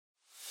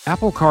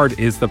Apple Card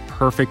is the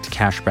perfect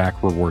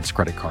cashback rewards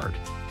credit card.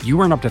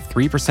 You earn up to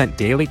 3%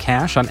 daily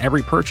cash on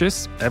every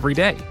purchase every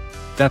day.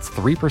 That's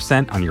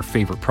 3% on your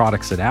favorite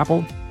products at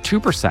Apple,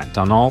 2%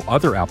 on all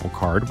other Apple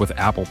Card with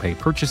Apple Pay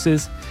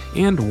purchases,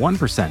 and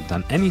 1%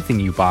 on anything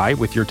you buy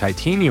with your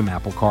titanium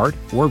Apple Card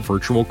or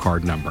virtual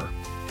card number.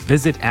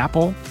 Visit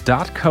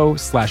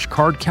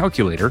apple.co/card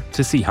calculator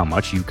to see how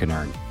much you can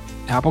earn.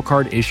 Apple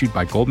Card issued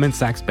by Goldman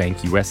Sachs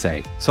Bank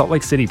USA, Salt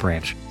Lake City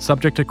branch,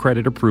 subject to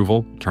credit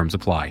approval, terms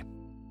apply.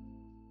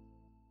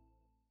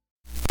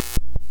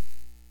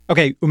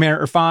 Okay, Umair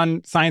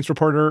Irfan, science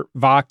reporter,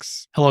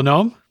 Vox. Hello,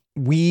 Noam.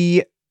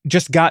 We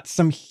just got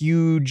some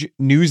huge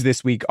news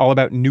this week all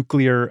about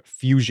nuclear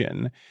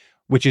fusion,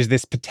 which is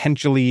this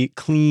potentially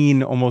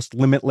clean, almost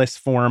limitless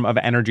form of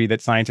energy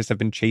that scientists have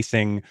been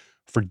chasing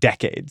for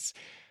decades.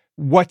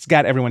 What's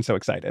got everyone so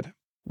excited?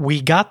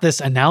 We got this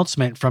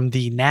announcement from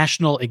the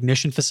National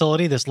Ignition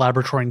Facility, this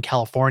laboratory in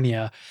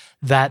California,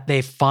 that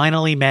they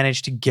finally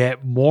managed to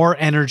get more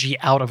energy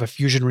out of a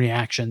fusion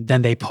reaction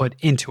than they put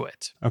into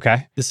it.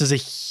 Okay. This is a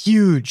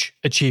huge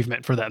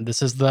achievement for them.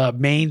 This is the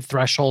main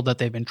threshold that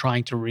they've been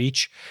trying to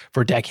reach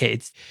for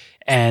decades.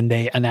 And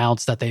they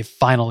announced that they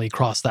finally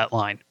crossed that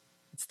line.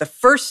 It's the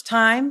first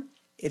time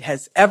it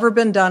has ever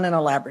been done in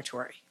a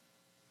laboratory,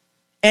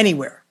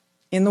 anywhere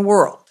in the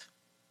world.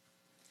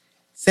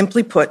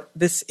 Simply put,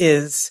 this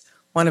is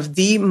one of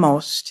the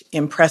most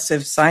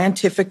impressive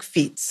scientific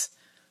feats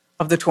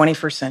of the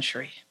 21st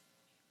century.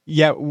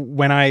 Yeah,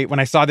 when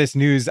I saw this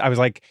news, I was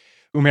like,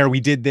 Umair, we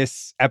did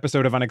this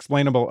episode of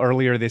Unexplainable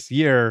earlier this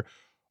year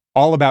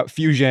all about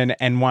fusion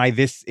and why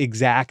this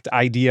exact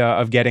idea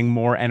of getting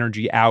more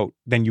energy out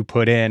than you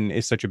put in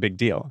is such a big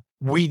deal.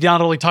 We not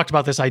only talked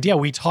about this idea,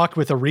 we talked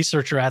with a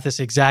researcher at this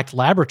exact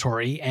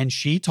laboratory, and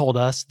she told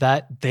us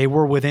that they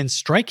were within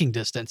striking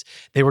distance.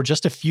 They were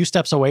just a few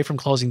steps away from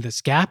closing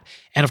this gap.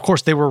 And of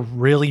course, they were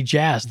really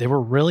jazzed. They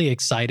were really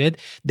excited.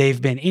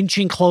 They've been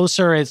inching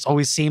closer. It's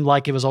always seemed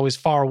like it was always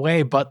far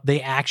away, but they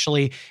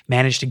actually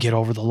managed to get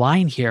over the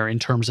line here in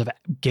terms of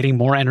getting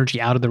more energy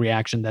out of the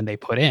reaction than they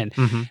put in.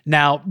 Mm-hmm.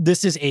 Now,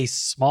 this is a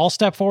small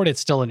step forward. It's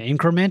still an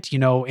increment.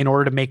 In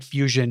order to make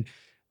fusion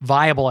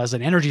viable as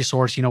an energy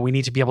source, we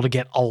need to be able to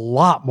get a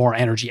lot more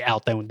energy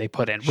out than they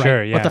put in. Right?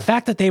 Sure, yeah. But the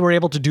fact that they were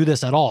able to do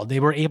this at all,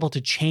 they were able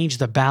to change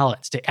the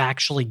balance to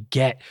actually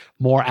get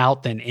more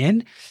out than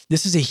in.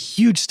 This is a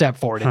huge step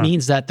forward. It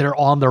means that they're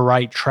on the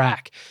right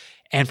track.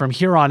 And from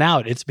here on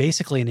out, it's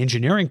basically an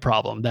engineering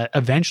problem that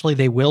eventually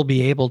they will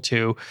be able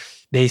to,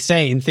 they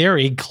say in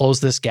theory, close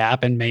this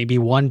gap, and maybe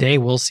one day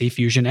we'll see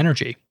fusion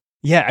energy.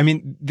 Yeah, I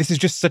mean, this is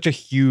just such a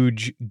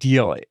huge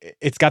deal.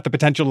 It's got the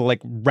potential to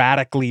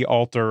radically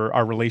alter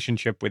our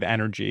relationship with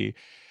energy.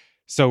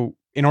 So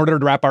in order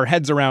to wrap our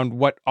heads around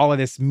what all of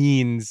this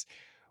means,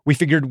 we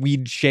figured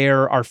we'd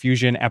share our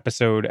fusion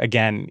episode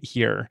again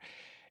here.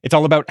 It's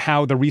all about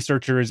how the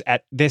researchers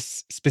at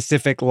this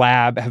specific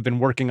lab have been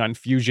working on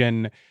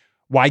fusion,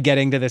 why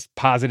getting to this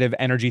positive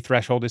energy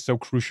threshold is so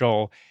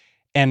crucial,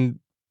 and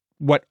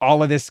what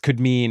all of this could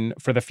mean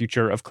for the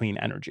future of clean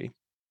energy.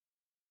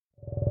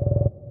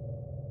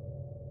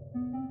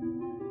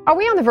 Are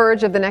we on the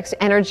verge of the next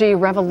energy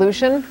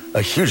revolution?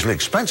 A hugely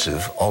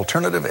expensive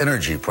alternative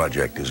energy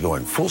project is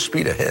going full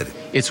speed ahead.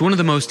 It's one of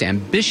the most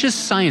ambitious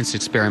science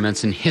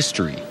experiments in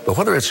history. But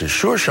whether it's a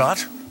sure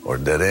shot or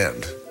dead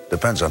end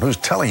depends on who's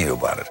telling you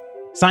about it.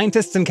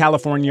 Scientists in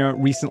California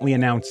recently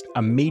announced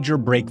a major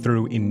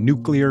breakthrough in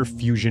nuclear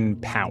fusion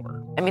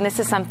power. I mean, this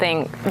is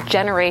something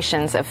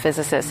generations of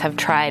physicists have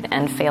tried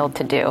and failed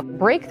to do.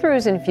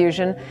 Breakthroughs in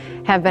fusion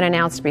have been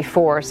announced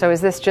before, so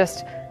is this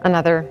just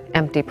another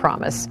empty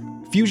promise?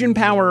 Fusion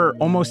power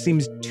almost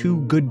seems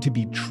too good to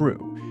be true.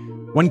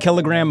 1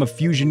 kilogram of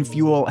fusion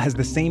fuel has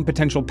the same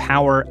potential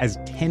power as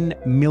 10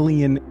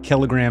 million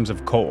kilograms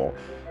of coal.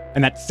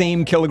 And that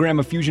same kilogram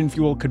of fusion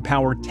fuel could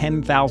power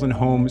 10,000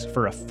 homes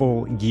for a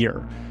full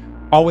year,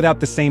 all without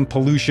the same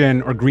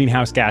pollution or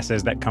greenhouse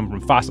gases that come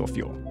from fossil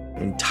fuel.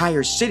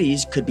 Entire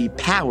cities could be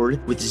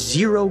powered with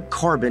zero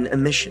carbon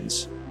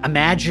emissions.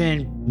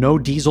 Imagine no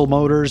diesel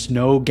motors,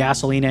 no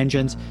gasoline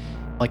engines.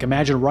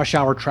 Imagine rush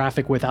hour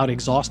traffic without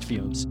exhaust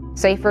fumes.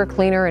 Safer,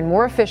 cleaner, and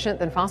more efficient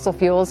than fossil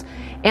fuels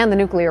and the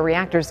nuclear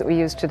reactors that we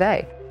use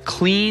today.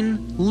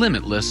 Clean,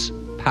 limitless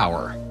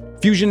power.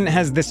 Fusion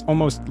has this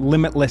almost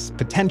limitless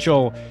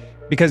potential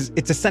because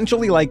it's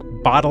essentially like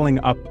bottling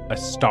up a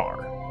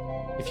star.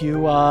 If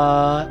you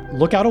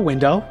look out a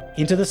window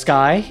into the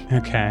sky,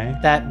 okay,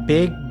 that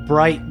big,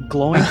 bright,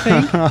 glowing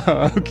thing,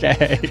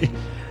 okay,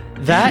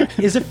 that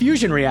is a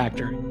fusion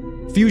reactor.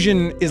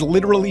 Fusion is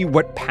literally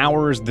what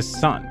powers the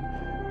sun.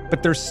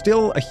 But there's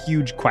still a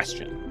huge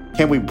question.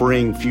 Can we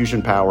bring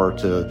fusion power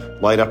to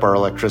light up our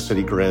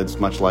electricity grids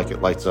much like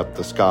it lights up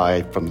the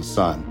sky from the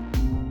sun?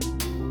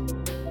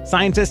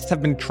 Scientists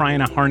have been trying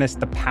to harness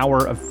the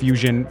power of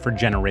fusion for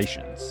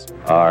generations.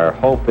 Our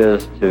hope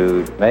is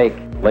to make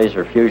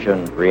laser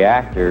fusion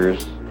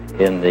reactors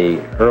in the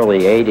early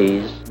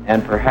 80s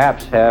and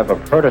perhaps have a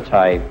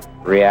prototype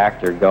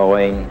reactor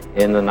going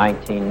in the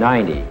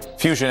 1990s.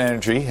 Fusion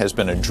energy has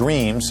been a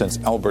dream since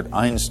Albert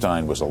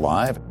Einstein was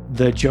alive.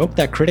 The joke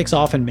that critics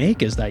often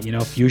make is that,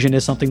 fusion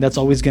is something that's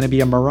always going to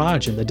be a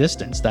mirage in the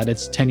distance, that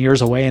it's 10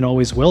 years away and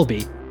always will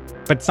be.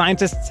 But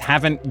scientists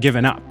haven't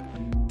given up.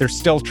 They're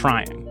still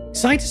trying.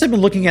 Scientists have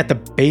been looking at the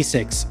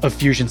basics of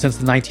fusion since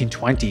the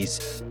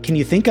 1920s. Can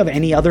you think of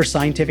any other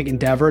scientific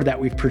endeavor that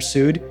we've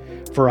pursued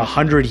for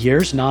 100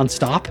 years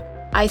nonstop?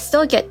 I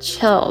still get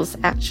chills,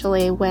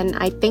 actually, when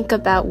I think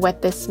about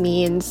what this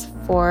means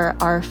for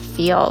our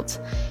field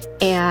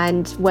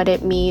and what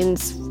it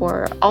means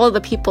for all of the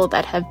people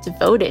that have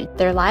devoted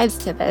their lives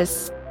to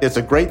this. It's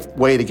a great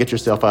way to get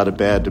yourself out of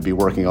bed to be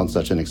working on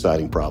such an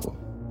exciting problem.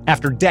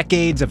 After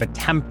decades of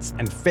attempts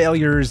and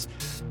failures,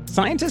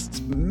 scientists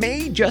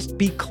may just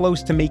be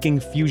close to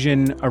making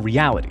fusion a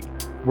reality.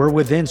 We're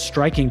within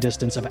striking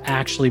distance of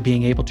actually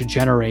being able to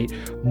generate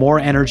more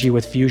energy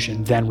with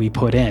fusion than we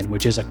put in,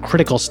 which is a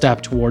critical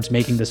step towards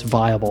making this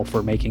viable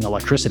for making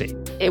electricity.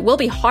 It will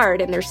be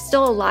hard, and there's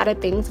still a lot of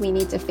things we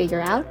need to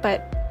figure out,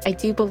 but I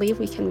do believe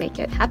we can make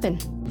it happen.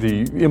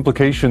 The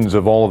implications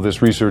of all of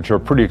this research are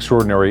pretty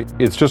extraordinary.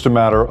 It's just a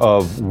matter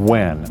of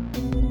when.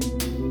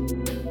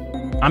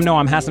 I'm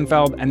Noam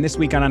Hassenfeld, and this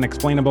week on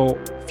Unexplainable,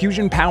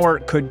 fusion power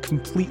could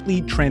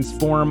completely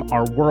transform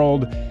our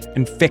world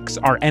and fix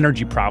our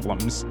energy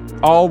problems,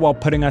 all while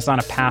putting us on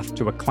a path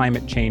to a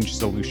climate change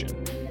solution.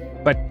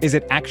 But is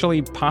it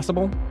actually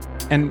possible?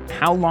 And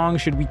how long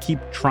should we keep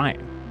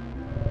trying?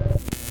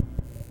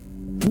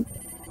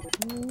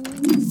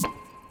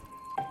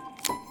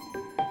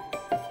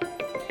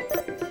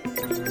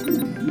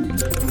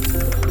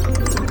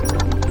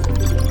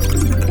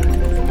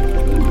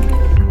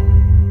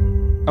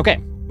 Okay,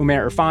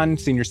 Umair Irfan,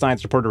 senior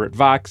science reporter at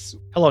Vox.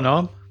 Hello,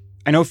 Noam.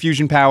 I know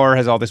fusion power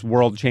has all this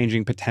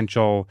world-changing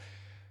potential,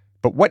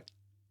 but what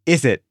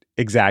is it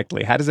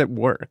exactly? How does it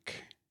work?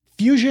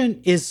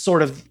 Fusion is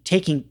sort of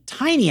taking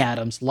tiny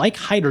atoms like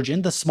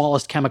hydrogen, the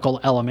smallest chemical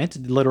element,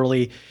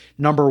 literally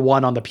number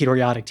 1 on the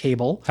periodic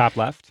table. Top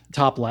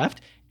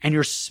left, and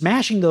you're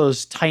smashing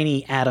those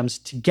tiny atoms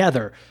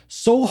together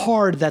so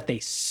hard that they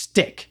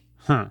stick.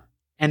 And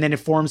then it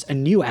forms a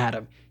new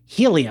atom,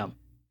 helium.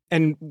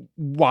 And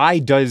why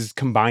does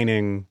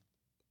combining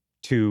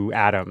two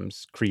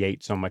atoms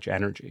create so much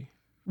energy?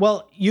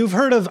 Well, you've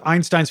heard of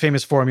Einstein's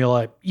famous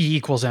formula, E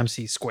equals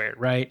mc squared,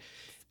 right?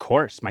 Of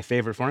course, my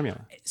favorite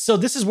formula. So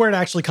this is where it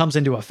actually comes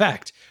into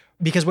effect.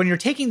 Because when you're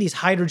taking these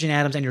hydrogen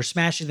atoms and you're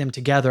smashing them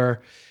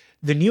together,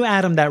 the new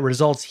atom that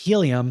results,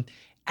 helium,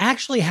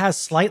 actually has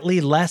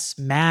slightly less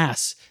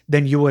mass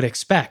than you would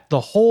expect.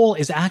 The whole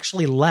is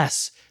actually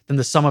less than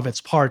the sum of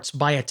its parts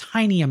by a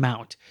tiny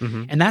amount.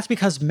 And that's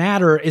because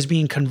matter is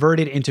being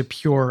converted into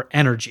pure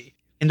energy.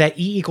 In that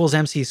E equals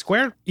mc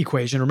squared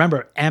equation,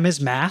 remember, m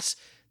is mass,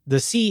 the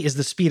c is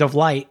the speed of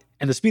light,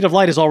 and the speed of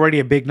light is already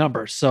a big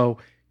number. So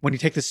when you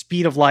take the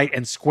speed of light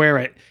and square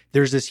it,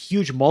 there's this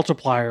huge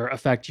multiplier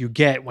effect you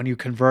get when you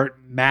convert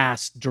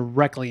mass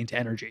directly into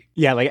energy.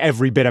 Yeah, like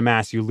every bit of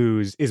mass you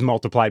lose is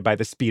multiplied by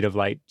the speed of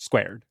light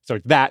squared. So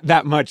it's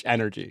that much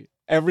energy.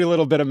 Every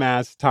little bit of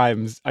mass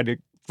times a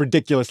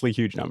ridiculously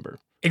huge number.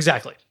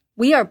 Exactly.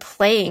 We are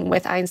playing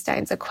with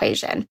Einstein's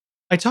equation.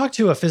 I talked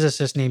to a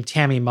physicist named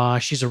Tammy Ma.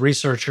 She's a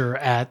researcher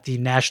at the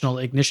National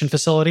Ignition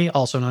Facility,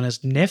 also known as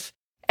NIF.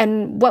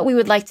 And what we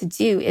would like to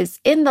do is,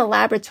 in the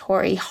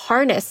laboratory,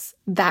 harness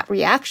that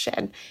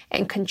reaction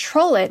and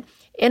control it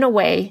in a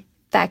way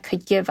that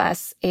could give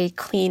us a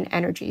clean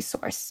energy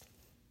source.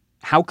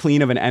 How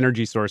clean of an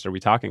energy source are we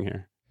talking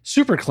here?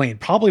 Super clean.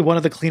 Probably one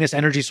of the cleanest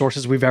energy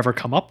sources we've ever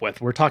come up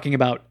with. We're talking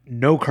about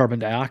no carbon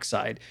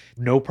dioxide,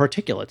 no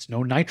particulates,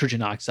 no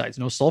nitrogen oxides,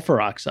 no sulfur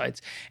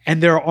oxides.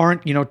 And there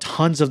aren't,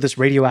 tons of this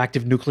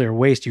radioactive nuclear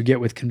waste you get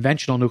with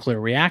conventional nuclear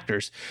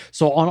reactors.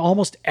 So on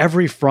almost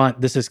every front,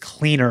 this is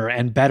cleaner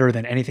and better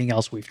than anything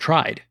else we've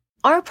tried.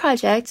 Our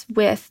project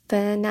with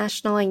the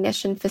National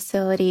Ignition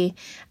Facility,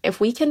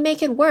 if we can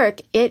make it work,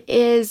 it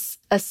is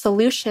a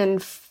solution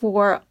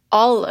for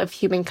all of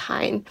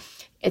humankind.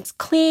 It's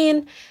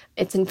clean,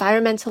 it's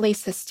environmentally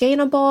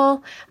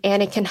sustainable,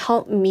 and it can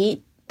help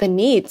meet the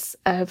needs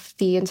of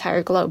the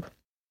entire globe.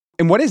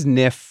 And what is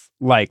NIF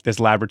like, this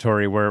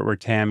laboratory where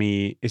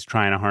Tammy is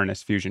trying to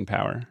harness fusion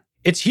power?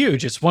 It's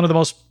huge. It's one of the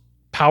most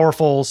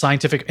powerful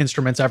scientific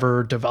instruments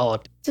ever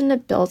developed. It's in a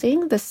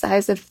building the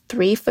size of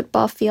 3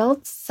 football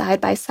fields,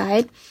 side by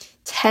side,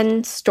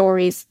 10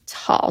 stories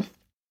tall.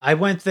 I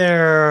went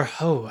there,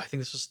 I think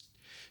this was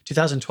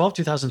 2012,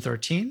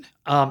 2013.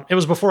 It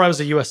was before I was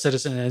a U.S.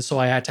 citizen, and so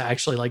I had to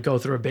actually go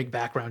through a big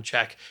background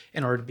check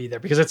in order to be there,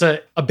 because it's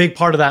a big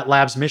part of that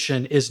lab's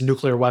mission is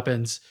nuclear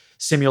weapons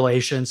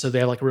simulation. So they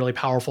have a really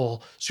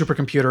powerful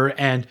supercomputer,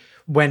 and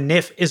when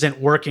NIF isn't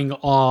working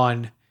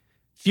on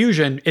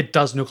fusion, it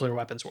does nuclear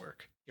weapons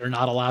work. You're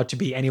not allowed to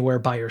be anywhere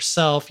by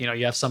yourself. You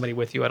have somebody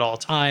with you at all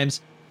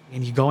times.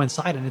 And you go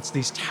inside and it's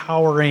these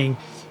towering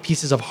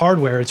pieces of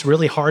hardware. It's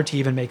really hard to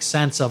even make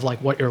sense of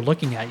what you're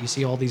looking at. You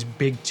see all these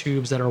big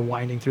tubes that are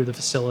winding through the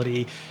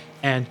facility.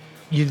 And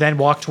you then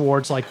walk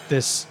towards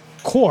this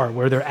core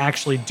where they're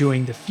actually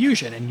doing the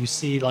fusion. And you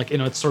see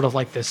it's sort of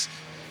this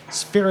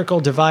spherical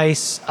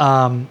device.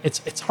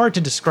 It's hard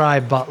to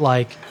describe, but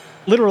like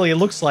literally it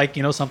looks like,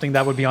 something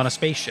that would be on a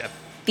spaceship.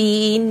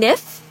 The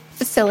NIF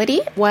facility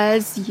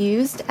was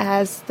used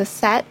as the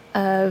set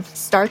of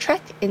Star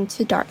Trek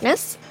Into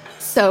Darkness.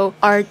 So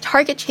our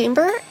target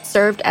chamber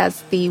served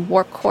as the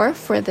warp core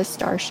for the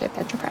Starship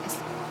Enterprise.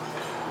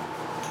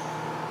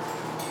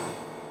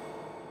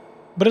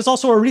 But it's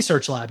also a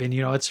research lab, and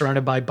it's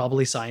surrounded by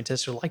bubbly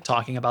scientists who like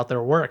talking about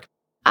their work.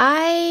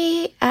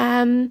 I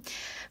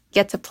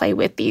get to play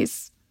with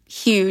these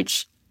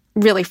huge,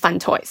 really fun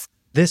toys.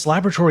 This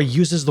laboratory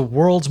uses the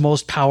world's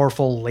most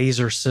powerful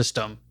laser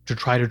system to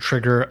try to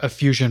trigger a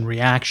fusion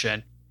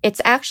reaction.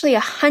 It's actually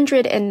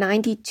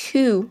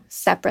 192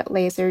 separate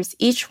lasers,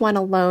 each one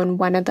alone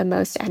one of the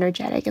most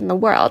energetic in the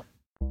world.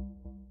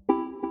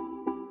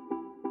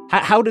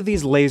 How do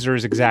these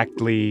lasers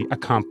exactly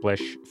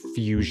accomplish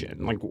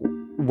fusion? Like,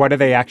 what are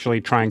they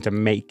actually trying to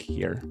make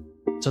here?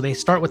 So they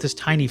start with this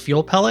tiny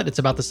fuel pellet. It's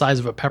about the size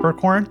of a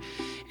peppercorn,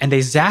 and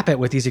they zap it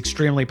with these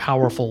extremely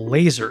powerful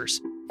lasers.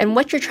 And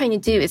what you're trying to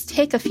do is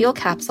take a fuel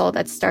capsule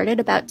that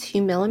started about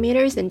 2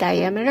 millimeters in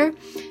diameter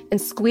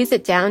and squeeze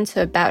it down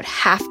to about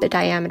half the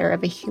diameter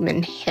of a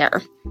human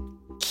hair,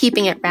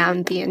 keeping it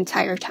round the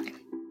entire time.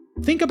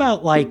 Think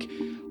about like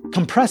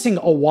compressing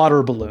a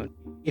water balloon.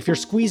 If you're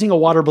squeezing a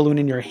water balloon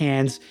in your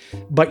hands,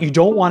 but you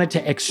don't want it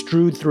to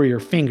extrude through your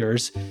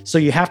fingers, so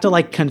you have to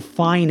like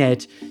confine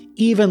it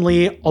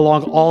evenly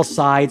along all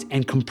sides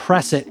and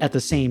compress it at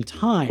the same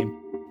time.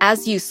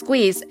 As you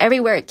squeeze,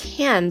 everywhere it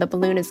can, the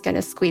balloon is going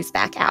to squeeze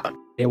back out.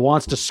 It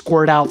wants to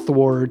squirt out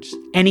towards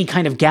any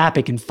kind of gap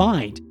it can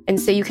find. And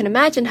so you can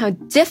imagine how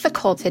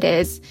difficult it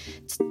is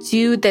to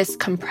do this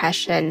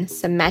compression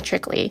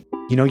symmetrically.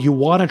 You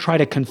want to try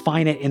to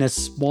confine it in as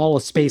small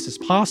a space as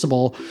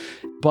possible,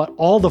 but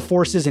all the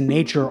forces in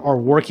nature are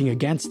working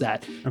against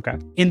that. Okay.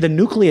 In the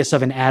nucleus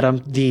of an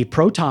atom, the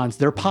protons,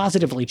 they're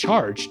positively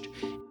charged.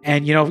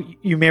 And,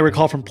 you may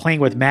recall from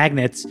playing with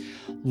magnets,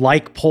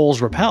 like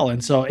poles repel.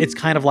 And so it's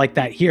kind of like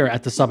that here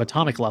at the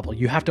subatomic level.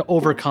 You have to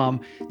overcome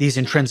these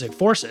intrinsic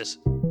forces.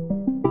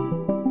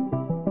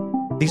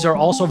 These are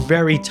also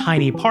very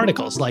tiny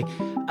particles. Like,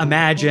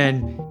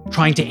 imagine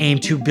trying to aim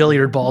 2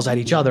 billiard balls at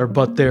each other,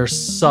 but they're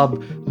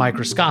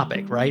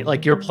sub-microscopic, right?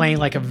 Like, you're playing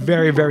like a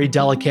very, very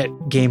delicate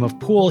game of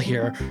pool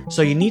here.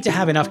 So you need to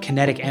have enough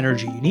kinetic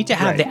energy. You need to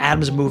have the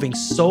atoms moving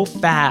so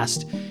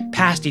fast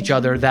past each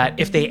other that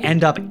if they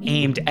end up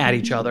aimed at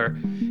each other,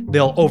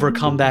 they'll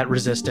overcome that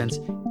resistance,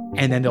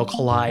 and then they'll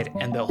collide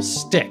and they'll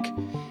stick.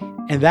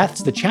 And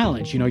that's the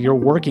challenge. You're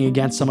working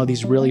against some of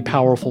these really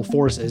powerful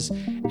forces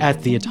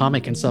at the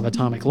atomic and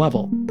subatomic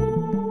level.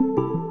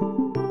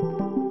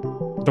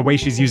 The way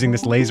she's using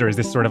this laser, is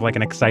this sort of like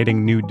an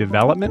exciting new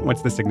development?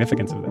 What's the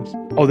significance of this?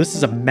 Oh, this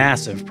is a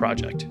massive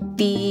project.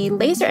 The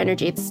laser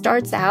energy, it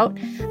starts out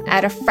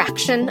at a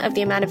fraction of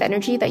the amount of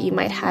energy that you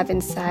might have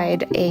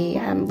inside a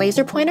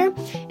laser pointer,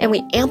 and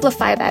we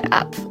amplify that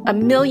up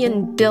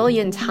 1,000,000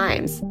 billion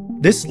times.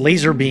 This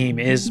laser beam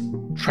is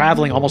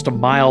traveling almost a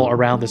mile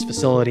around this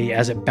facility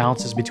as it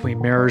bounces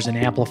between mirrors and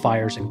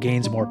amplifiers and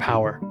gains more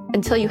power.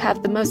 Until you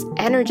have the most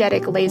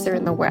energetic laser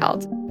in the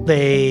world.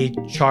 They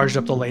charged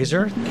up the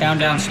laser.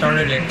 Countdown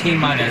started at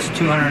T-minus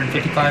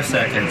 255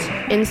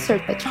 seconds.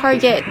 Insert the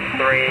target. 3,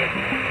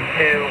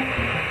 2,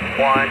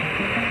 1,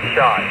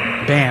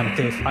 shot. Bam,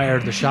 they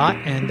fired the shot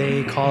and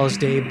they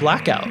caused a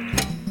blackout.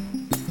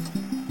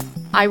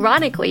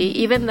 Ironically,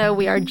 even though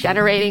we are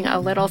generating a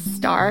little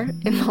star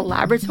in the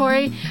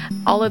laboratory,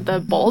 all of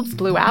the bulbs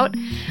blew out.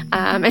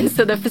 And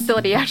so the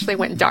facility actually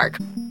went dark.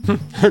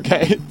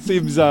 Okay,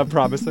 seems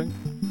promising.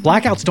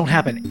 Blackouts don't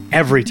happen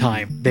every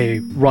time they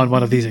run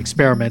one of these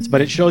experiments, but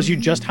it shows you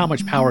just how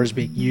much power is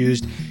being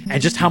used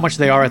and just how much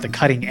they are at the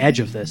cutting edge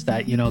of this,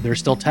 that, they're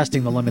still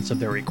testing the limits of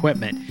their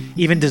equipment.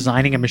 Even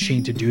designing a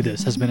machine to do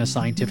this has been a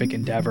scientific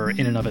endeavor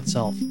in and of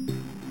itself.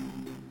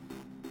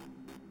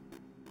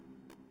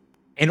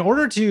 In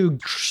order to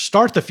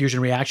start the fusion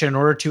reaction, in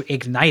order to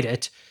ignite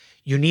it,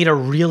 you need a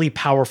really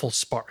powerful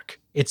spark.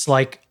 It's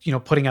like,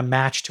 putting a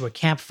match to a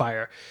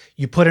campfire.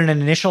 You put in an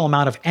initial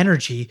amount of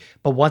energy,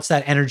 but once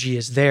that energy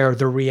is there,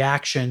 the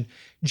reaction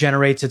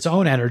generates its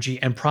own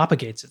energy and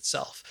propagates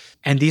itself.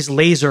 And these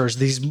lasers,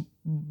 these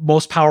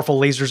most powerful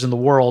lasers in the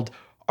world,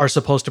 are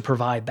supposed to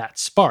provide that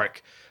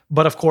spark.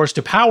 But of course,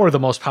 to power the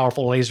most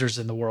powerful lasers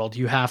in the world,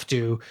 you have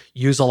to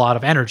use a lot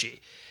of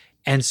energy.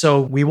 And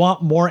so we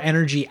want more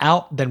energy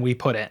out than we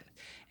put in.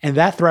 And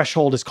that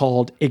threshold is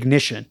called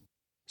ignition.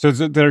 So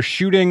they're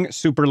shooting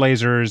super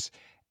lasers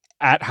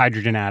at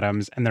hydrogen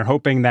atoms, and they're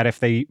hoping that if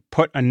they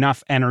put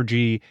enough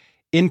energy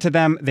into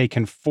them, they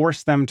can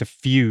force them to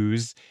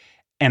fuse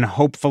and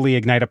hopefully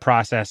ignite a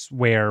process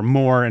where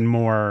more and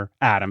more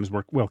atoms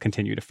will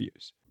continue to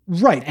fuse.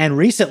 Right. And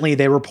recently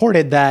they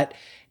reported that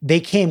they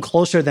came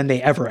closer than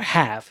they ever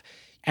have.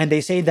 And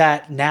they say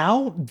that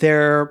now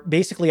they're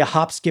basically a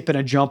hop, skip, and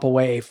a jump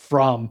away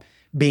from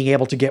being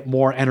able to get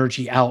more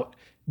energy out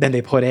than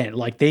they put in.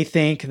 Like, they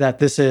think that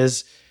this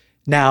is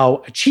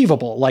now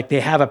achievable. Like, they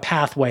have a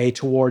pathway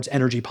towards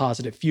energy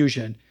positive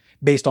fusion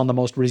based on the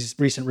most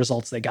recent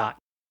results they got.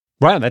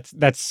 Wow,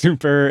 that's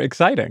super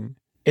exciting.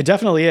 It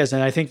definitely is.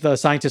 And I think the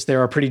scientists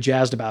there are pretty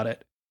jazzed about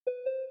it.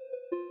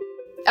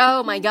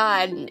 Oh my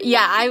God.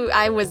 Yeah,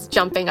 I was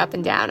jumping up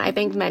and down. I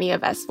think many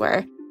of us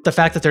were. The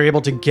fact that they're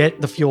able to get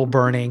the fuel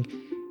burning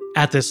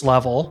at this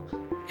level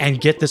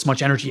and get this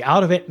much energy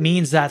out of it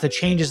means that the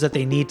changes that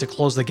they need to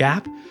close the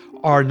gap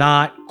are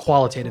not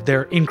qualitative.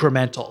 They're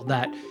incremental.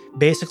 That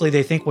basically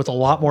they think with a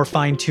lot more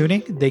fine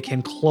tuning, they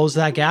can close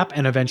that gap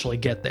and eventually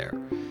get there.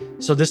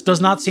 So this does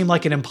not seem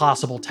like an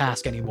impossible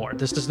task anymore.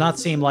 This does not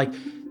seem like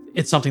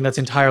it's something that's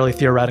entirely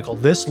theoretical.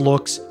 This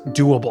looks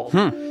doable.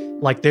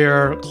 Like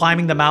they're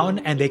climbing the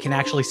mountain and they can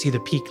actually see the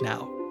peak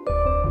now.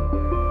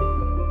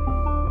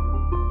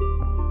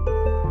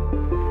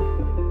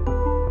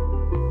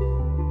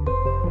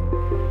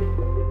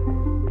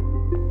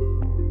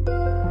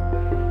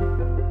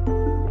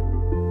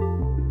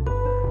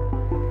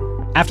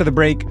 After the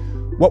break,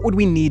 what would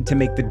we need to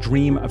make the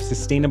dream of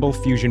sustainable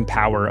fusion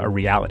power a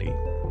reality?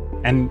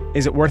 And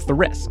is it worth the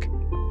risk?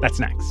 That's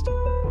next.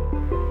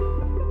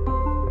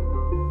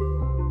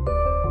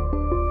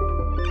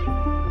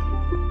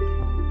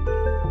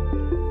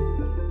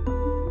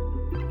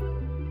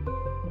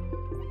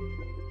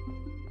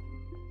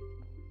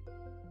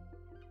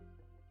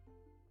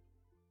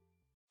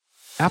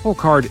 Apple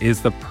Card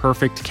is the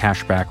perfect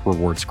cashback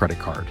rewards credit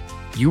card.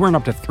 You earn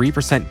up to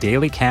 3%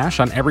 daily cash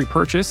on every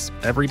purchase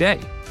every day.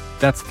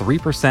 That's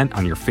 3%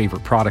 on your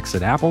favorite products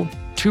at Apple,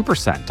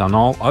 2% on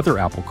all other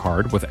Apple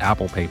Card with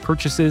Apple Pay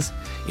purchases,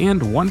 and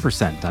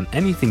 1% on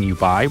anything you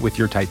buy with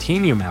your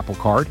titanium Apple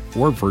Card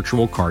or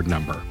virtual card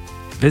number.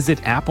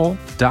 Visit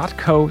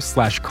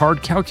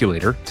apple.co/card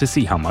calculator to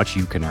see how much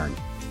you can earn.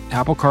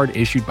 Apple Card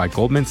issued by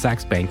Goldman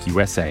Sachs Bank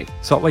USA,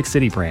 Salt Lake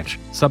City branch,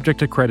 subject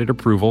to credit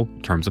approval,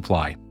 terms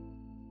apply.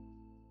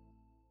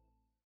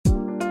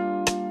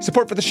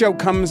 Support for the show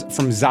comes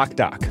from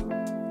ZocDoc.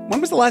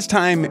 When was the last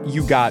time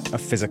you got a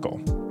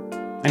physical?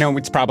 I know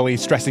it's probably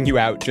stressing you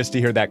out just to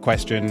hear that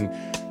question.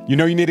 You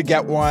know you need to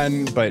get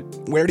one, but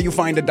where do you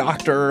find a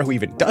doctor who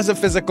even does a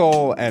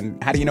physical?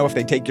 And how do you know if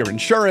they take your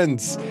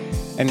insurance?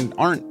 And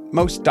aren't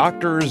most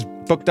doctors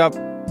booked up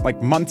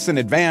like months in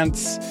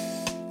advance?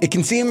 It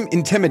can seem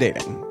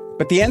intimidating,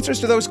 but the answers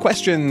to those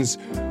questions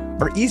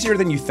are easier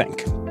than you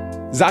think.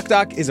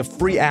 ZocDoc is a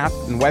free app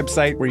and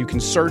website where you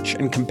can search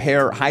and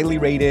compare highly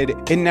rated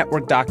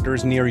in-network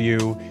doctors near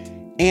you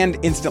and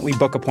instantly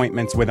book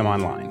appointments with them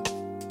online.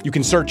 You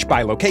can search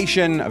by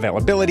location,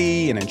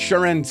 availability, and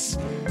insurance.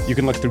 You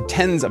can look through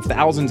tens of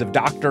thousands of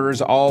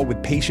doctors, all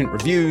with patient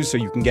reviews, so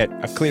you can get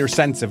a clear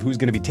sense of who's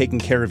going to be taking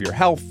care of your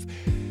health.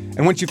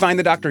 And once you find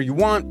the doctor you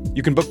want,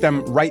 you can book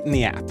them right in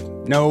the app.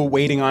 No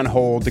waiting on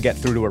hold to get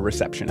through to a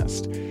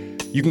receptionist.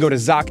 You can go to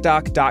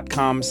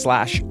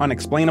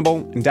ZocDoc.com/unexplainable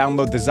and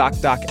download the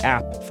ZocDoc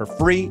app for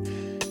free.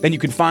 Then you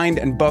can find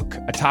and book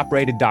a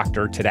top-rated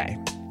doctor today.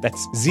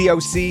 That's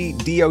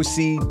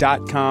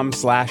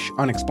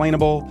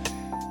ZocDoc.com/unexplainable.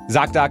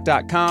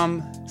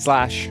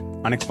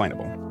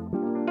 ZocDoc.com/unexplainable.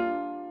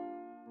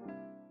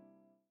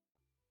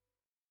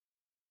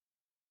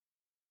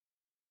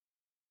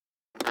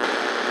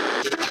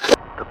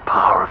 The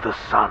power of the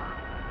sun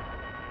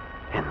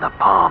in the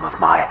palm of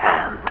my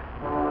hand.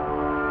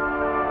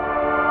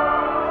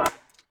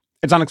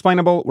 It's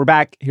Unexplainable. We're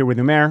back here with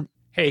Umair.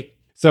 Hey.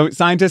 So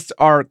scientists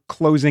are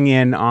closing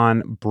in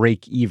on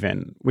break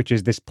even, which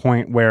is this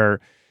point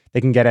where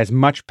they can get as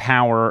much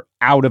power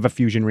out of a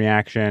fusion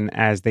reaction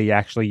as they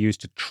actually use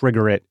to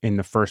trigger it in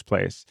the first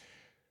place.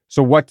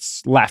 So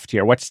what's left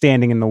here? What's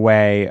standing in the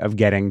way of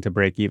getting to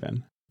break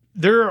even?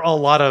 There are a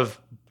lot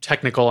of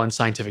technical and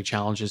scientific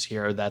challenges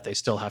here that they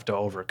still have to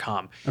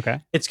overcome.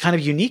 Okay. It's kind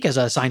of unique as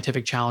a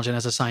scientific challenge and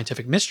as a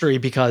scientific mystery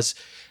because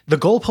the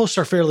goalposts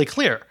are fairly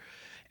clear.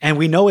 And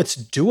we know it's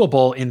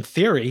doable in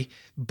theory,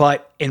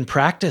 but in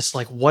practice,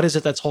 like what is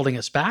it that's holding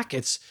us back?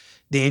 It's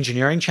the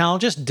engineering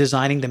challenges,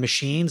 designing the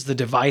machines, the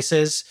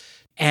devices.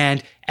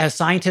 And as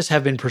scientists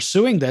have been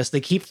pursuing this, they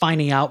keep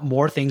finding out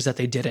more things that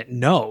they didn't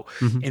know.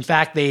 Mm-hmm. In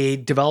fact, they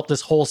developed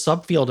this whole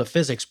subfield of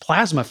physics,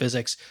 plasma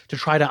physics, to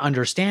try to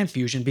understand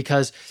fusion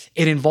because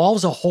it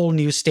involves a whole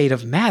new state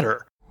of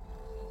matter.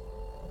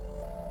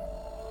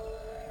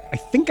 I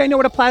think I know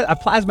what a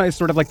plasma is,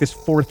 sort of like this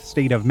fourth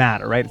state of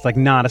matter, right? It's like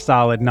not a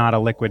solid, not a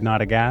liquid,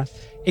 not a gas.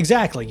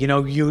 Exactly. You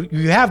know, you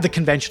have the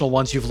conventional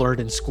ones you've learned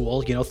in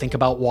school. You know, think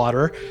about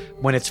water.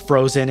 When it's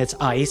frozen, it's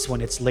ice. When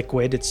it's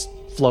liquid, it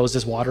flows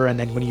as water. And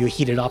then when you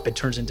heat it up, it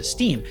turns into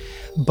steam.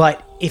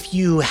 But if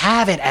you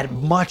have it at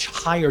much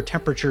higher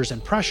temperatures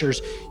and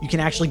pressures, you can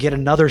actually get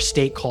another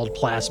state called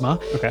plasma.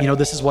 Okay. You know,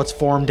 this is what's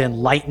formed in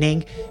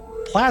lightning.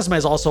 Plasma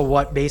is also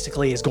what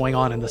basically is going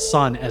on in the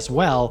sun as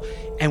well.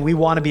 And we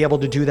want to be able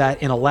to do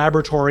that in a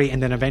laboratory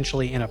and then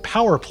eventually in a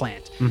power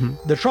plant. Mm-hmm.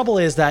 The trouble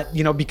is that,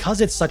 you know,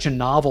 because it's such a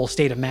novel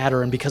state of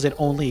matter and because it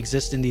only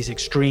exists in these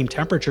extreme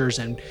temperatures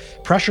and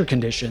pressure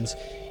conditions,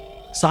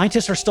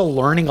 scientists are still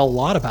learning a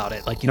lot about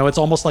it. Like, it's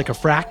almost like a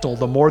fractal.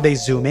 The more they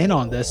zoom in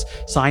on this,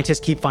 scientists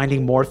keep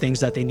finding more things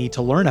that they need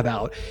to learn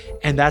about.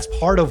 And that's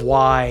part of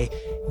why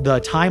the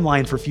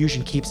timeline for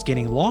fusion keeps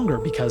getting longer,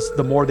 because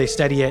the more they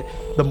study it,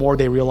 the more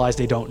they realize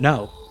they don't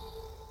know.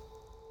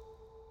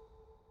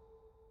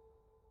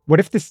 What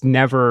if this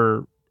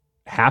never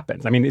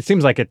happens? I mean, it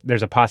seems like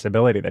there's a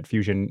possibility that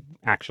fusion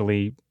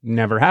actually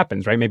never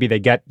happens, right? Maybe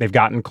they've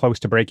gotten close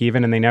to break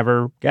even and they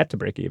never get to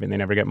break even. They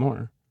never get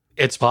more.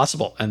 It's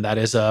possible. And that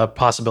is a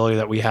possibility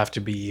that we have to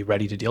be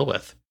ready to deal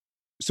with.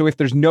 So if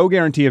there's no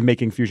guarantee of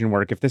making fusion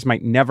work, if this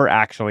might never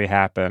actually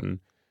happen,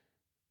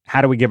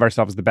 how do we give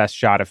ourselves the best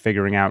shot of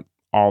figuring out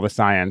all the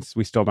science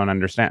we still don't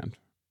understand?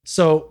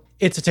 So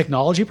it's a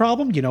technology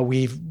problem.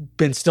 We've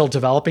been still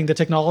developing the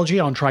technology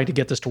on trying to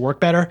get this to work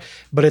better,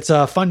 but it's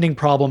a funding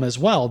problem as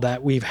well,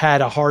 that we've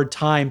had a hard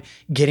time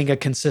getting a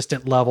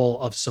consistent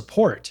level of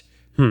support.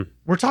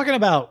 We're talking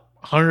about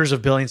hundreds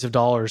of billions of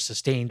dollars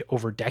sustained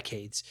over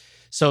decades.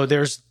 So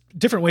there's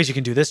different ways you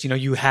can do this.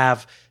 You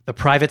have the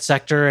private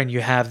sector and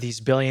you have these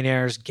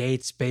billionaires,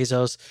 Gates,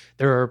 Bezos,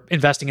 they're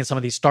investing in some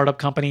of these startup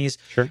companies.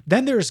 Sure.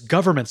 Then there's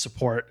government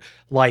support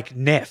like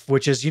NIF,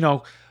 which is,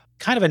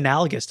 kind of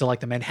analogous to like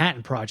the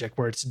Manhattan Project,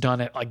 where it's done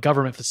at like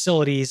government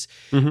facilities.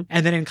 And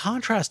then in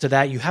contrast to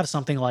that, you have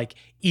something like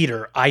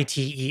ITER,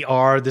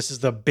 ITER. This is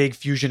the big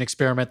fusion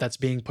experiment that's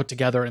being put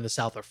together in the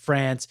south of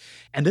France.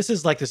 And this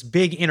is like this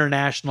big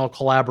international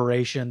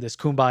collaboration, this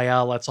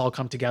kumbaya, let's all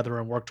come together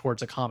and work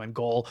towards a common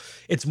goal.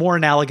 It's more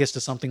analogous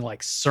to something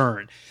like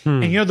CERN.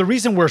 And the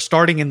reason we're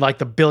starting in like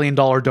the $1 billion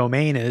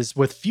domain is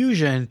with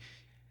fusion,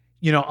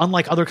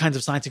 unlike other kinds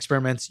of science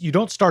experiments, you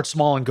don't start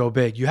small and go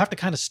big. You have to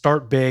kind of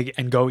start big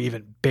and go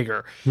even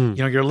bigger.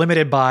 You're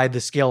limited by the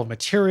scale of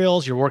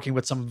materials. You're working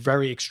with some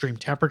very extreme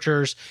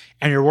temperatures,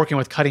 and you're working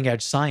with cutting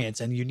edge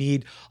science. And you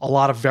need a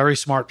lot of very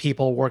smart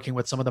people working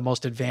with some of the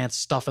most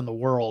advanced stuff in the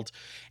world.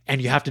 And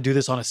you have to do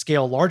this on a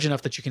scale large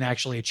enough that you can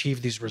actually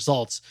achieve these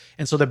results.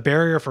 And so the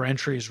barrier for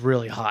entry is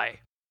really high.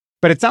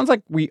 But it sounds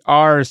like we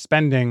are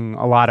spending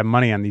a lot of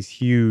money on these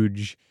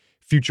huge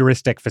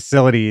futuristic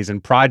facilities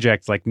and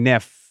projects like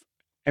NIF.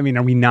 I mean,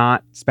 are we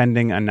not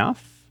spending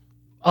enough?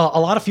 A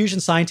lot of fusion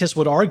scientists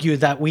would argue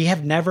that we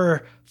have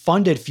never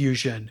funded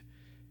fusion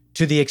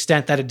to the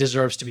extent that it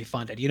deserves to be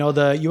funded.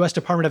 The U.S.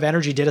 Department of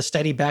Energy did a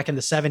study back in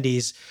the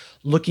 70s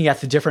looking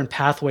at the different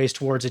pathways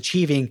towards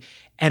achieving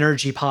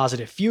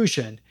energy-positive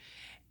fusion.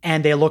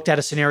 And they looked at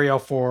a scenario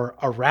for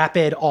a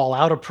rapid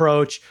all-out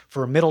approach,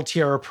 for a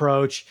middle-tier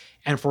approach,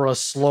 and for a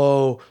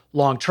slow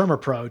long-term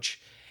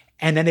approach.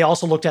 And then they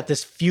also looked at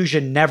this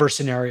fusion never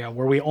scenario,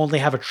 where we only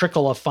have a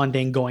trickle of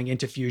funding going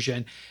into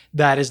fusion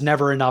that is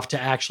never enough to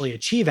actually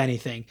achieve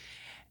anything.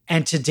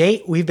 And to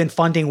date, we've been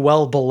funding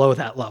well below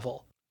that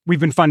level.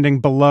 We've been funding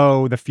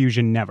below the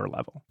fusion never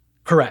level.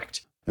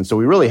 Correct. And so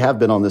we really have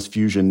been on this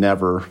fusion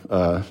never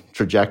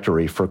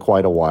trajectory for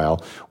quite a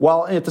while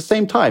at the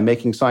same time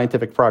making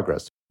scientific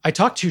progress. I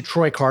talked to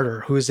Troy Carter,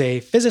 who is a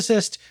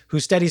physicist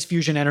who studies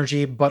fusion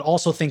energy, but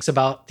also thinks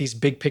about these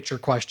big picture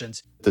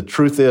questions. The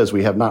truth is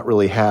we have not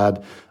really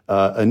had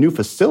a new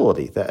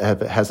facility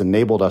that has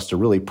enabled us to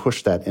really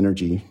push that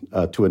energy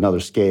to another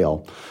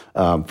scale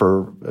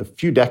for a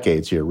few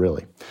decades here,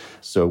 really.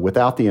 So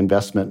without the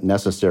investment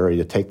necessary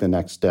to take the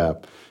next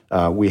step,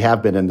 we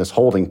have been in this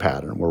holding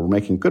pattern where we're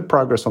making good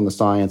progress on the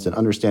science and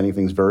understanding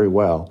things very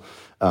well,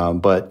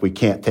 but we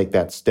can't take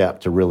that step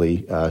to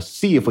really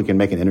see if we can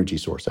make an energy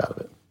source out of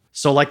it.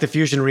 So like the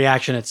fusion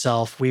reaction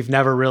itself, we've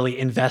never really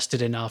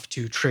invested enough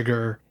to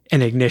trigger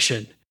an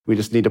ignition. We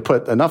just need to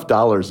put enough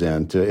dollars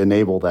in to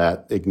enable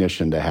that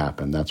ignition to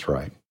happen. That's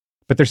right.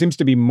 But there seems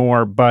to be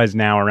more buzz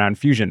now around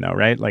fusion, though,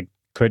 right? Like,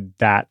 could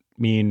that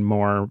mean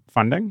more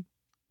funding?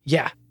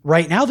 Yeah.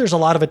 Right now, there's a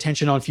lot of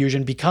attention on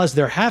fusion because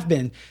there have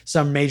been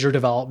some major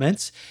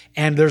developments.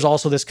 And there's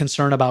also this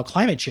concern about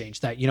climate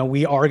change that,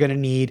 we are going to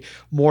need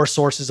more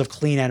sources of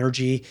clean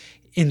energy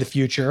in the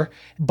future.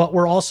 But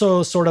we're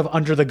also sort of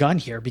under the gun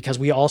here because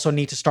we also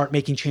need to start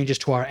making changes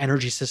to our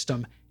energy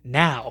system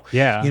now.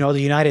 Yeah.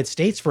 The United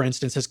States, for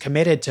instance, has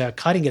committed to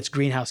cutting its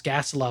greenhouse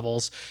gas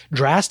levels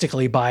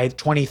drastically by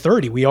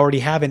 2030. We already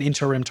have an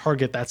interim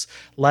target that's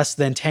less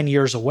than 10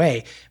 years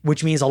away,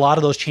 which means a lot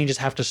of those changes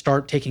have to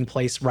start taking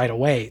place right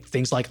away.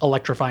 Things like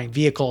electrifying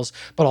vehicles,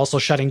 but also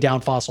shutting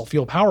down fossil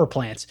fuel power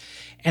plants.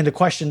 And the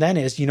question then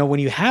is, when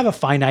you have a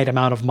finite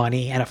amount of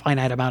money and a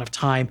finite amount of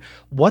time,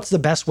 what's the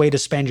best way to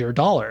spend your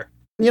dollar?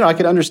 I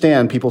could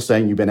understand people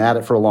saying you've been at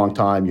it for a long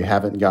time, you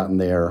haven't gotten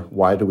there,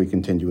 why do we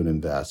continue to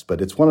invest? But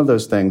it's one of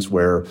those things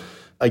where,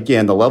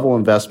 again, the level of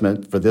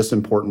investment for this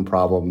important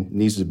problem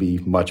needs to be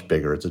much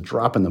bigger. It's a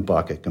drop in the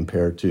bucket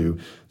compared to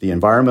the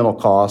environmental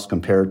costs,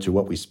 compared to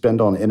what we spend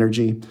on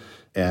energy.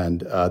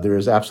 And there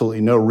is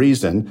absolutely no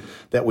reason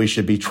that we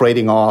should be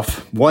trading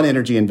off one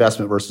energy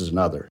investment versus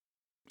another.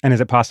 And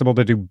is it possible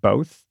to do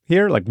both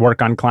here, like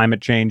work on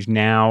climate change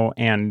now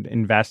and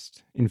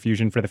invest in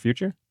fusion for the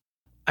future?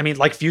 I mean,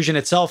 like fusion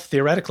itself,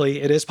 theoretically,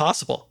 it is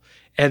possible.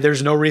 And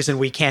there's no reason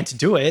we can't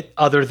do it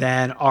other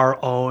than our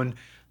own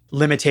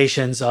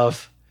limitations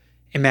of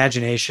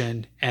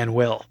imagination and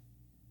will.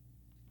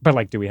 But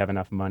like, do we have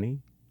enough money?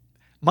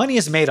 Money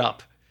is made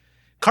up.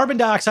 Carbon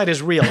dioxide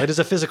is real. It is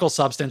a physical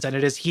substance and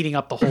it is heating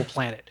up the whole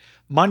planet.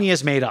 Money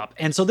is made up.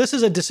 And so this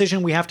is a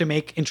decision we have to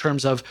make in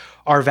terms of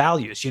our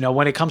values.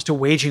 When it comes to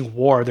waging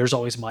war, there's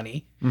always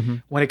money. Mm-hmm.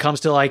 When it comes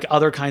to like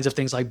other kinds of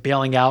things like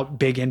bailing out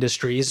big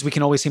industries, we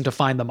can always seem to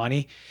find the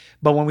money.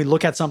 But when we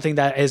look at something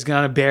that is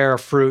going to bear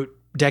fruit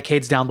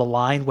decades down the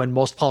line, when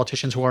most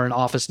politicians who are in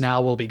office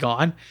now will be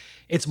gone,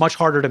 it's much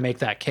harder to make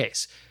that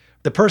case.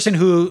 The person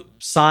who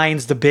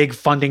signs the big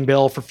funding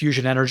bill for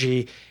fusion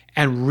energy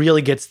and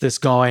really gets this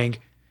going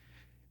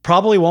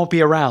probably won't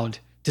be around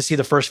to see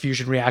the first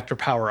fusion reactor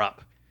power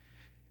up.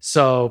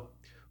 So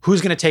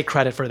who's going to take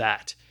credit for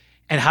that?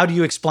 And how do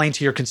you explain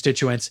to your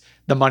constituents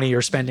the money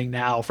you're spending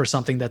now for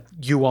something that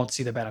you won't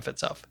see the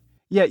benefits of?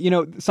 Yeah,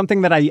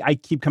 something that I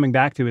keep coming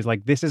back to is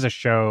like, this is a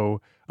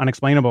show,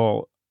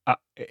 Unexplainable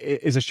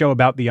is a show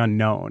about the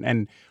unknown.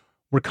 And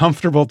we're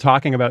comfortable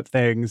talking about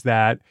things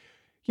that,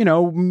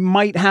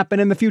 might happen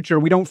in the future.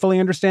 We don't fully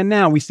understand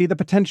now. We see the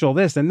potential,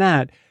 this and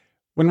that.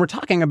 When we're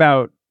talking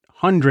about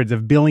hundreds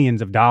of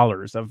billions of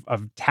dollars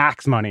of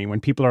tax money, when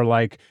people are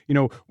like,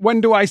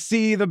 when do I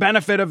see the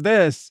benefit of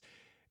this?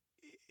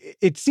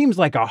 It seems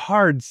like a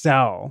hard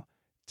sell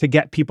to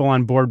get people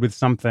on board with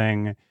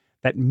something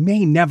that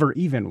may never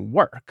even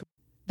work.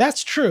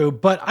 That's true,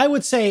 but I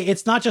would say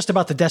it's not just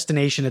about the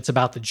destination, it's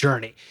about the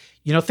journey.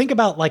 Think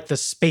about like the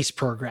space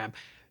program.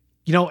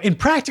 In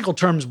practical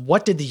terms,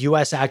 what did the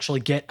US actually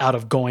get out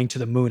of going to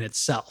the moon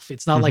itself?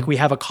 It's not like we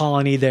have a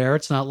colony there.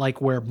 It's not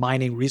like we're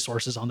mining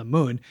resources on the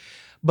moon.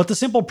 But the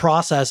simple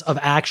process of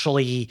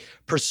actually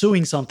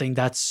pursuing something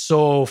that's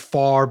so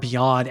far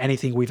beyond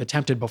anything we've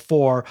attempted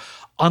before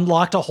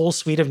unlocked a whole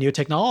suite of new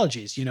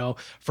technologies,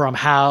 from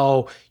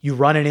how you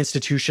run an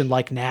institution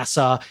like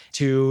NASA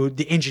to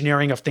the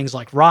engineering of things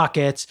like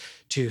rockets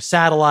to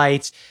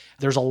satellites.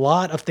 There's a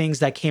lot of things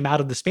that came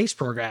out of the space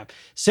program.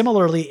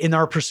 Similarly, in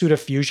our pursuit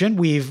of fusion,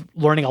 we've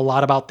learning a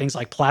lot about things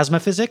like plasma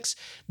physics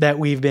that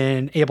we've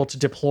been able to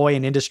deploy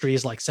in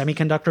industries like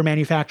semiconductor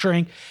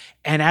manufacturing.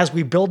 And as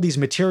we build these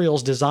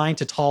materials designed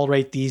to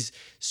tolerate these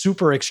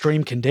super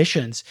extreme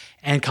conditions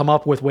and come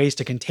up with ways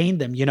to contain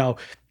them,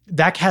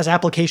 that has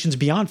applications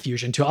beyond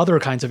fusion to other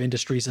kinds of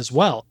industries as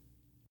well.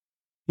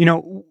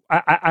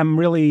 I'm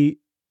really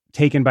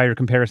taken by your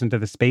comparison to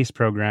the space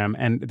program.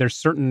 And there's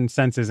certain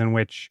senses in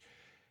which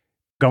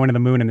going to the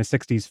moon in the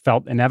 60s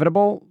felt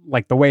inevitable.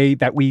 Like the way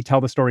that we tell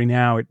the story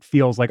now, it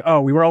feels like,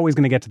 oh, we were always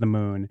going to get to the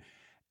moon.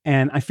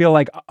 And I feel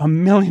like a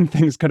million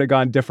things could have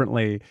gone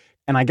differently.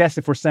 And I guess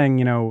if we're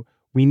saying,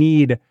 we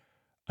need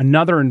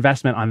another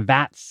investment on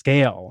that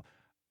scale,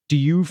 do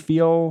you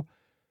feel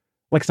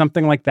like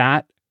something like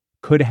that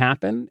could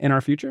happen in our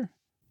future?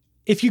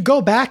 If you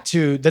go back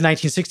to the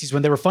 1960s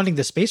when they were funding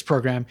the space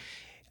program,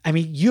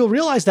 you'll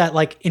realize that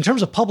like in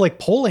terms of public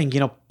polling,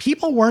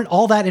 people weren't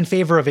all that in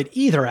favor of it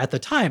either at the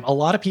time. A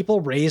lot of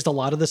people raised a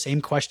lot of the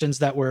same questions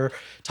that we're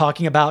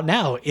talking about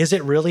now. Is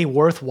it really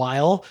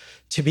worthwhile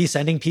to be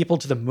sending people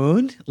to the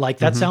moon? Like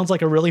that sounds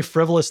like a really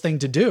frivolous thing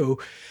to do,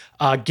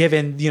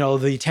 given,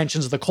 the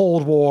tensions of the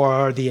Cold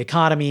War, the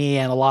economy,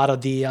 and a lot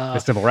of the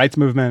civil rights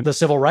movement. The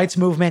civil rights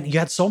movement. You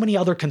had so many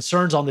other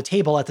concerns on the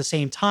table at the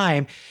same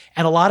time.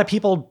 And a lot of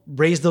people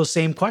raised those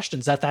same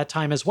questions at that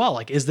time as well.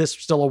 Like, is this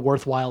still a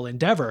worthwhile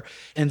endeavor?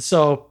 And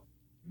so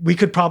we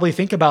could probably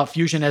think about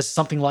fusion as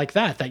something like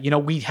that,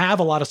 we have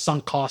a lot of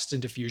sunk costs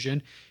into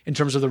fusion in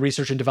terms of the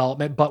research and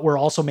development, but we're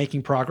also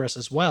making progress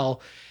as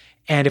well.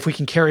 And if we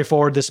can carry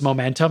forward this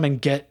momentum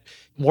and get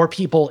more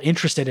people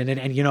interested in it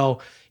and,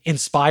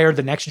 inspire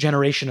the next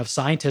generation of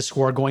scientists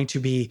who are going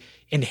to be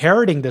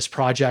inheriting this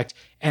project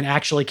and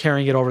actually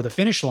carrying it over the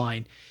finish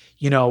line,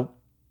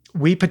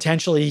 we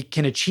potentially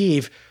can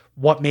achieve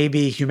what may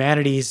be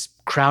humanity's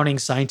crowning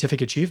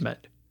scientific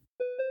achievement.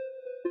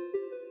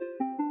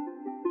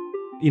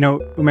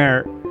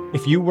 Umair,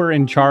 if you were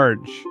in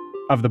charge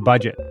of the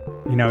budget,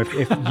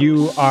 if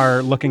you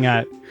are looking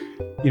at,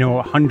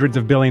 hundreds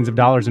of billions of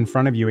dollars in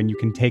front of you and you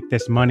can take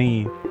this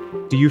money,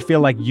 do you feel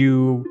like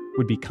you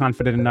would be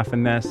confident enough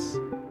in this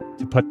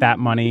to put that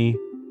money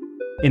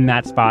in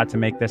that spot to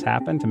make this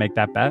happen, to make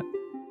that bet?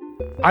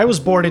 I was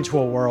born into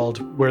a world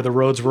where the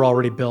roads were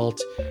already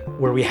built,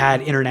 where we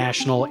had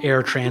international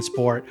air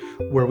transport,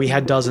 where we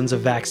had dozens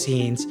of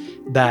vaccines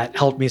that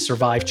helped me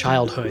survive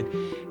childhood.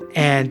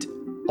 And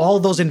all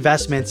those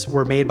investments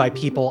were made by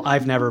people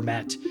I've never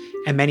met,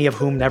 and many of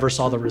whom never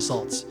saw the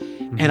results.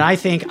 And I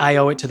think I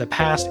owe it to the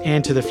past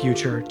and to the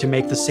future to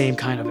make the same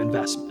kind of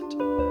investment.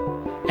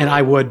 And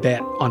I would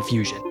bet on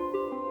fusion.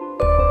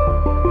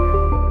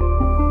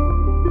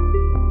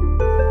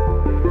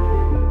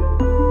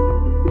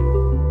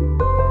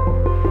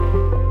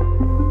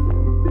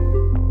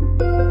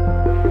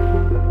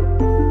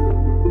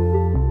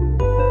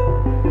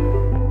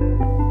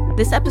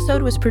 This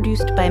episode was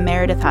produced by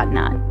Meredith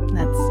Hodnott,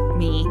 that's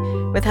me,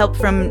 with help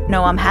from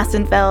Noam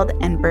Hassenfeld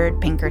and Bird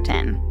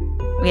Pinkerton.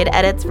 We had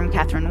edits from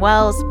Catherine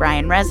Wells,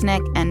 Brian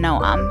Resnick, and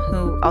Noam,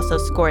 who also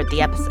scored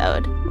the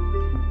episode.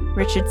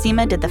 Richard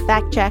Sima did the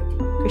fact check,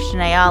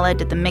 Christian Ayala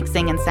did the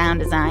mixing and sound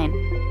design.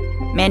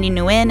 Mandy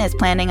Nguyen is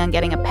planning on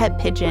getting a pet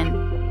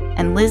pigeon,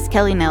 and Liz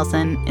Kelly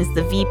Nelson is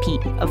the VP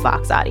of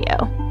Vox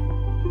Audio.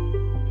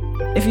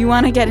 If you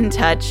want to get in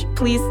touch,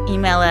 please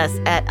email us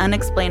at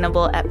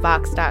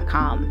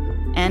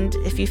unexplainable@vox.com. And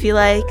if you feel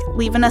like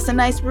leaving us a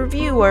nice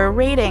review or a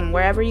rating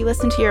wherever you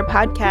listen to your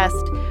podcast,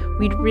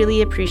 we'd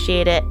really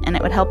appreciate it, and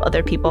it would help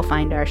other people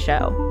find our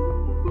show.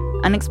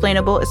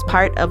 Unexplainable is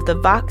part of the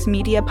Vox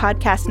Media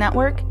Podcast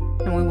Network,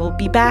 and we will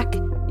be back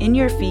in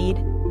your feed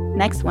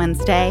next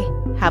Wednesday.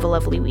 Have a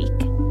lovely week.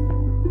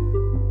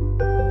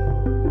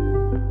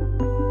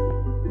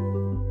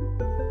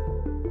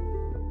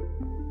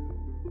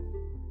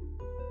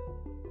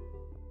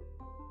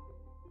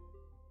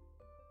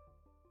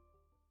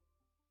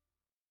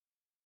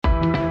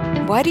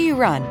 Why do you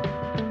run?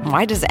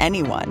 Why does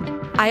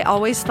anyone? I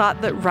always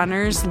thought that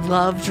runners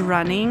loved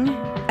running,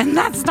 and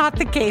that's not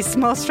the case.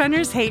 Most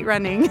runners hate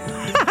running,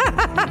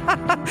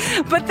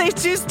 but they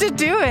choose to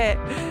do it.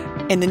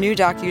 In the new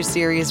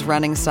docuseries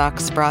Running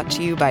Sucks, brought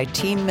to you by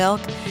Team Milk,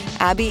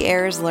 Abby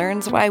Ayers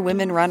learns why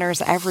women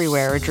runners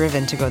everywhere are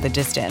driven to go the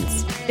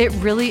distance. It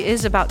really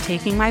is about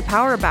taking my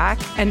power back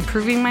and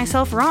proving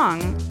myself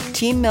wrong.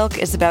 Team Milk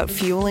is about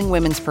fueling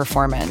women's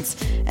performance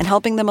and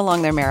helping them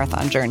along their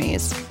marathon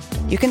journeys.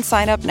 You can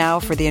sign up now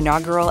for the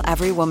inaugural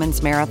Every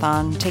Woman's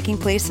Marathon taking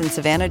place in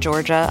Savannah,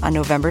 Georgia on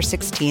November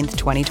 16th,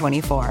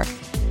 2024.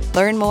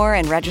 Learn more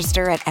and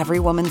register at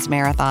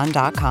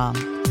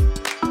everywomansmarathon.com.